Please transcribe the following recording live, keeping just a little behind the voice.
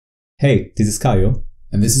Hey, this is Caio.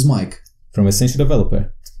 And this is Mike. From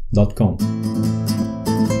essentialdeveloper.com.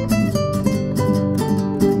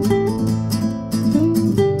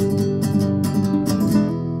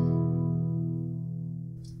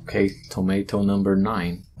 Okay, tomato number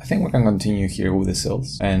 9. I think we can continue here with the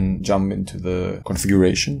cells and jump into the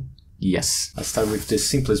configuration. Yes, I'll start with the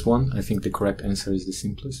simplest one. I think the correct answer is the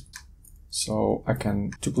simplest. So I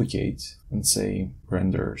can duplicate and say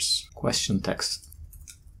renders Question text.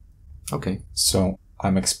 Okay. So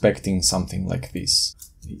I'm expecting something like this.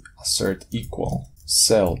 The assert equal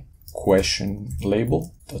cell question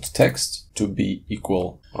label dot text to be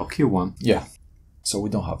equal. Or Q1. Yeah. So we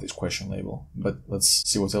don't have this question label, but let's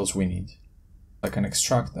see what else we need. I can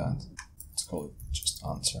extract that. Let's call it just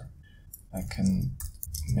answer. I can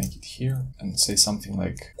make it here and say something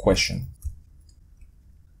like question.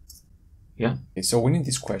 Yeah. Okay, so we need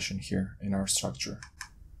this question here in our structure.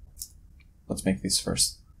 Let's make this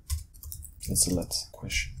first. Let's select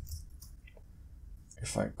question.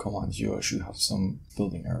 If I command U, I should have some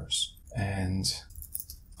building errors. And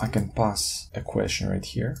I can pass a question right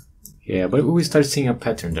here. Yeah, but we start seeing a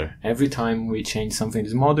pattern there. Every time we change something in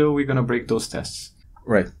this model, we're gonna break those tests.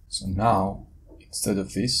 Right. So now, instead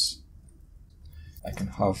of this, I can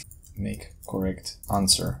have make correct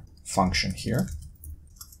answer function here.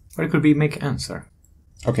 Or it could be make answer.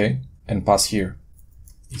 Okay. And pass here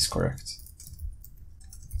is correct.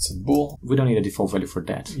 It's a bool. We don't need a default value for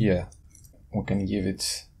that. Yeah. We can give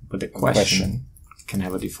it But the a question can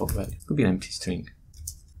have a default value. It could be an empty string.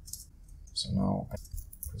 So now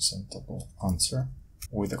presentable answer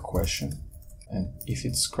with a question, and if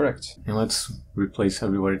it's correct, And let's replace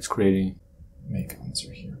everywhere it's creating. make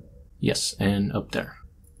answer here. Yes, and up there.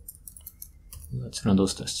 Let's run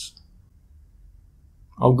those tests.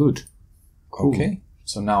 Oh, good. Cool. Okay,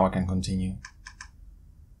 so now I can continue.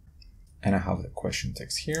 And I have the question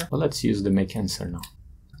text here. Well, let's use the make answer now.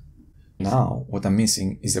 Now, what I'm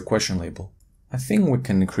missing is the question label. I think we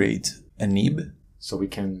can create a nib So we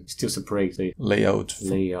can still separate the layout,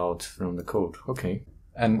 from the code. Okay.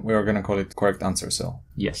 and we are going to call it correct answer cell.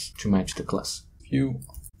 Yes, to match the class. View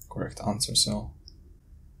correct answer cell.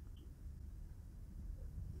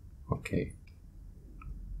 Okay.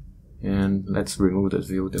 And let's remove that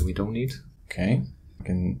view that we don't need. Okay, I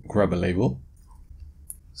can grab a label.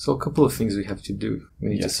 So a couple of things we have to do. We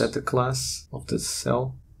need to Yes. set the class of the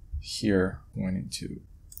cell. Here, we need to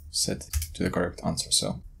set it to the correct answer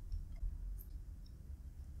cell.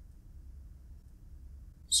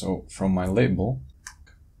 So from my label,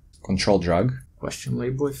 control drag. Question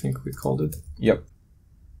label, I think we called it. Yep.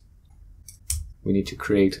 We need to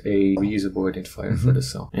create a reusable identifier for the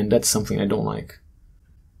cell. And that's something I don't like.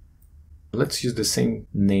 Let's use the same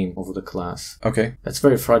name of the class. Okay. That's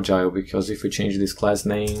very fragile because if we change this class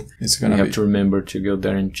name, It's we gonna have be. to remember to go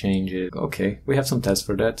there and change it. Okay, we have some tests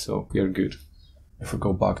for that, so we are good. If we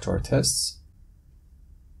go back to our tests,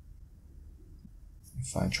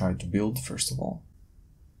 if I try to build first of all,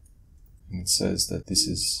 and it says that this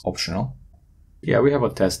is optional, Yeah, we have a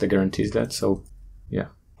test that guarantees that, so yeah.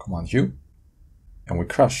 Command U, and we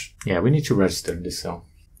crash. Yeah, we need to register this cell.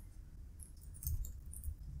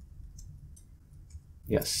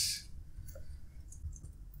 Yes.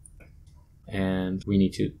 And we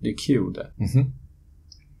need to dequeue that.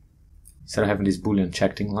 Instead of having this boolean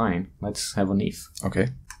checked in line, let's have an if. Okay.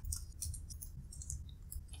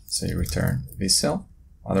 Say return this cell,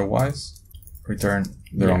 otherwise return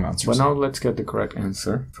the wrong answer. But now let's get the correct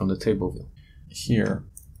answer from the table view. Here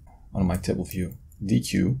on my table view,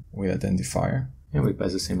 dequeue with identifier. And we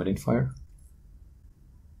pass the same identifier.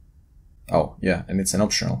 Oh, yeah, and it's an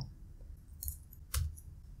optional.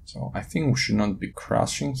 So I think we should not be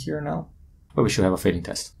crashing here now. But we should have a failing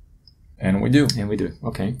test. And we do. And we do.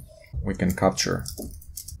 Okay. We can capture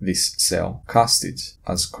this cell, cast it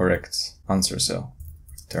as correct answer cell,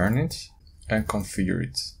 return it, and configure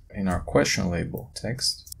it. In our question label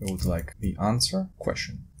text, we would like the answer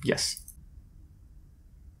question. Yes.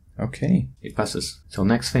 Okay. It passes. So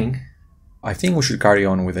next thing. I think we should carry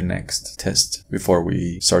on with the next test before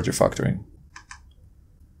we start refactoring.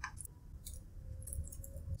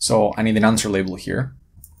 So I need an answer label here,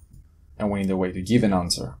 and we need a way to give an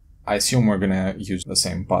answer. I assume we're gonna use the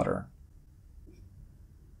same pattern.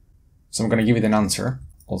 So I'm gonna give it an answer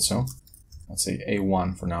also. Let's say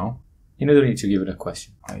A1 for now. You don't need to give it a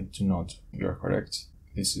question. I do not. You're correct.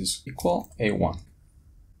 This is equal A1.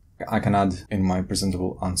 I can add in my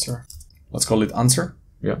presentable answer. Let's call it answer.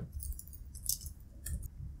 Yeah.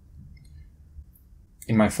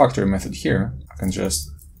 In my factory method here, I can just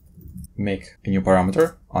make a new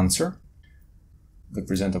parameter, answer. The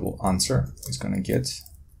presentable answer is going to get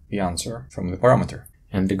the answer from the parameter.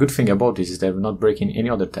 And the good thing about this is that we're not breaking any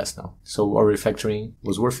other test now. So our refactoring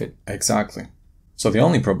was worth it. Exactly. So the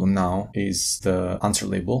only problem now is the answer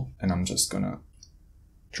label, and I'm just gonna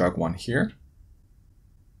drag one here.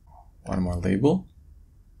 One more label.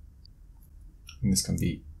 And this can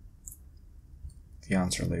be the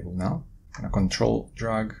answer label now. I'm gonna control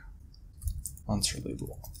drag answer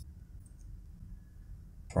label.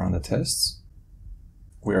 For run the tests,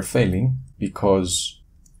 we are failing because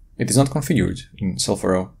it is not configured in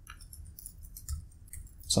Cell4O.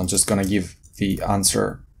 So I'm just gonna give the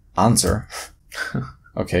answer,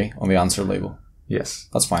 okay, on the answer label. Yes.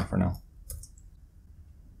 That's fine for now.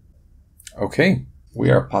 Okay, we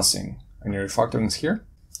are passing. Any refactorings here?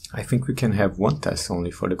 I think we can have one test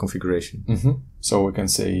only for the configuration. So we can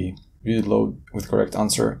say read load with correct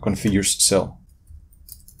answer configures cell.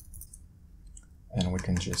 And we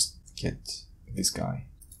can just get this guy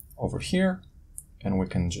over here, and we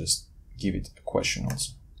can just give it a question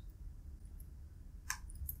also.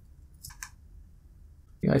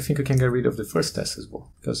 Yeah, I think we can get rid of the first test as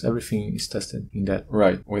well, because everything is tested in that.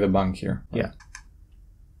 Right, with a bank here. Yeah.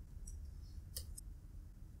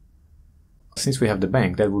 Since we have the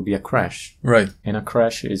bank, that would be a crash. Right. And a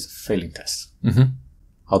crash is a failing test.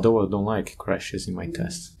 Although I don't like crashes in my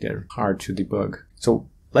tests. They're hard to debug. So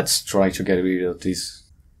let's try to get rid of this.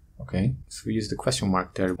 Okay. If we use the question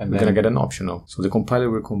mark there, And we're then going to get an optional. So the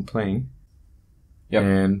compiler will complain.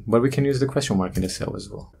 Yep. But we can use the question mark in the cell as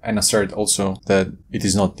well. And assert also that it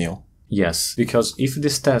is not nil. Yes, because if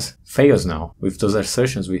this test fails now, with those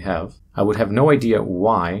assertions we have, I would have no idea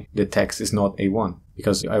why the text is not A1,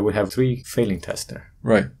 because I would have 3 failing tests there.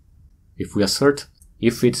 Right. If we assert,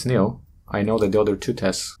 if it's nil, I know that the other 2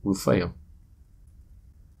 tests will fail.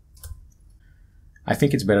 I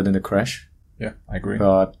think it's better than the crash. Yeah, I agree.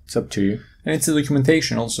 But it's up to you. And it's the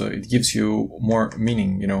documentation also. It gives you more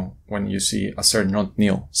meaning, you know, when you see assert not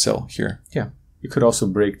nil cell here. Yeah. You could also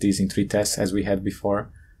break these in 3 tests as we had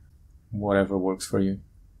before. Whatever works for you.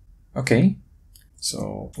 Okay.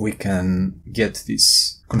 So we can get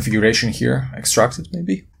this configuration here extracted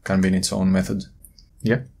maybe. Can be in its own method.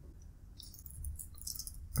 Yeah.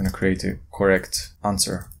 I'm going to create a correct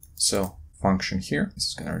answer cell function here. This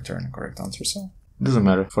is going to return a correct answer cell. Doesn't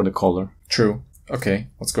matter for the color. True. Okay.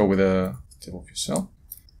 Let's go with a table view cell.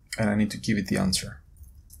 And I need to give it the answer.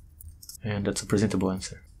 And that's a presentable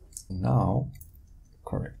answer. Now,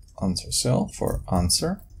 correct answer cell for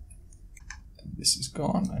answer. This is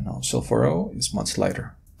gone, and now Cell4O is much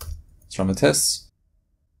lighter. Let's run the tests.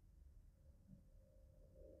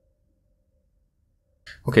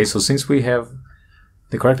 Okay, so since we have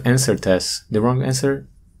the correct answer test, the wrong answer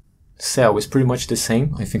cell is pretty much the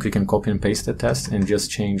same. I think we can copy and paste the test and just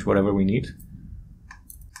change whatever we need.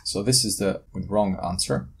 So this is the wrong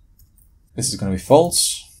answer. This is going to be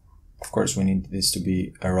false. Of course, we need this to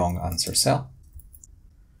be a wrong answer cell.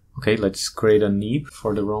 Okay, let's create a nib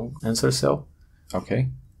for the wrong answer cell. Okay.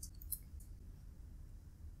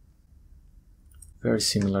 Very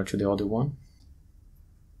similar to the other one.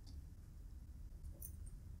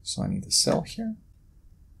 So I need a cell here.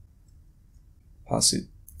 Pass it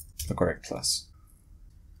the correct class.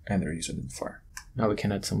 And the user identifier. Now we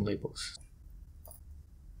can add some labels.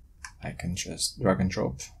 I can just drag and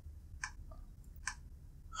drop.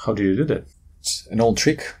 How do you do that? It's an old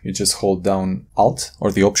trick. You just hold down Alt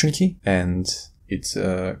or the Option key and it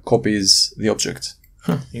copies the object.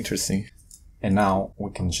 Interesting. And now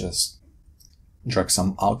we can just drag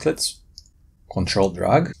some outlets. Control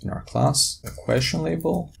drag in our class. A question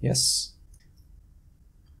label. Yes.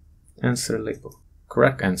 Answer label.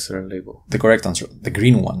 Correct answer label. The correct answer. The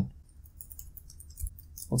green one.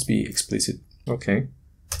 Let's be explicit. Okay.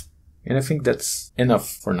 And I think that's enough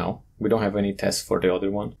for now. We don't have any tests for the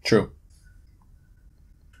other one. True.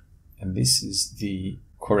 And this is the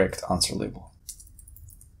correct answer label.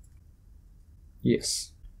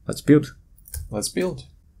 Yes. Let's build. Let's build.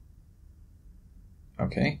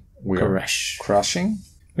 Okay. We're Crash. crashing.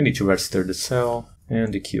 We need to register the cell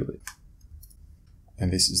and dequeue it.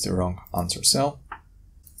 And this is the wrong answer cell.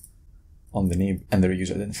 On the nib and the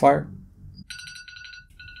user identifier.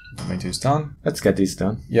 Tomato is done. Let's get this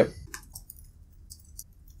done. Yep.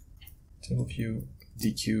 Table view,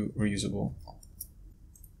 DQ, reusable.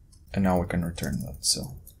 And now we can return that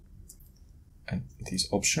cell. And it is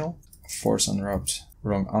optional. Force unwrapped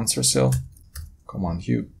wrong answer cell. Command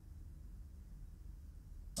U.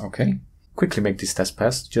 Okay. Quickly make this test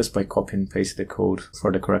pass just by copy and paste the code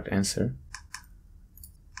for the correct answer.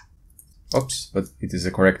 Oops, but it is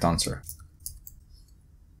the correct answer.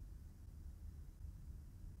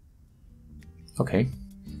 Okay.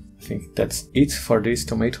 I think that's it for this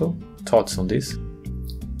tomato. Thoughts on this?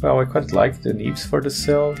 Well, I quite like the nibs for the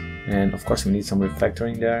cell, and of course we need some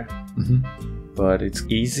refactoring there. But it's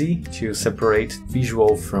easy to separate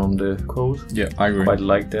visual from the code. Yeah, I agree. Quite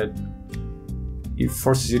like that. It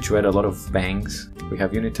forces you to add a lot of bangs. We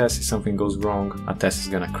have unit tests. If something goes wrong, a test is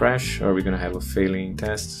gonna crash, or we're gonna have a failing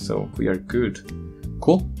test. So we are good.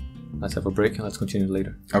 Cool. Let's have a break and let's continue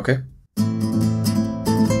later. Okay.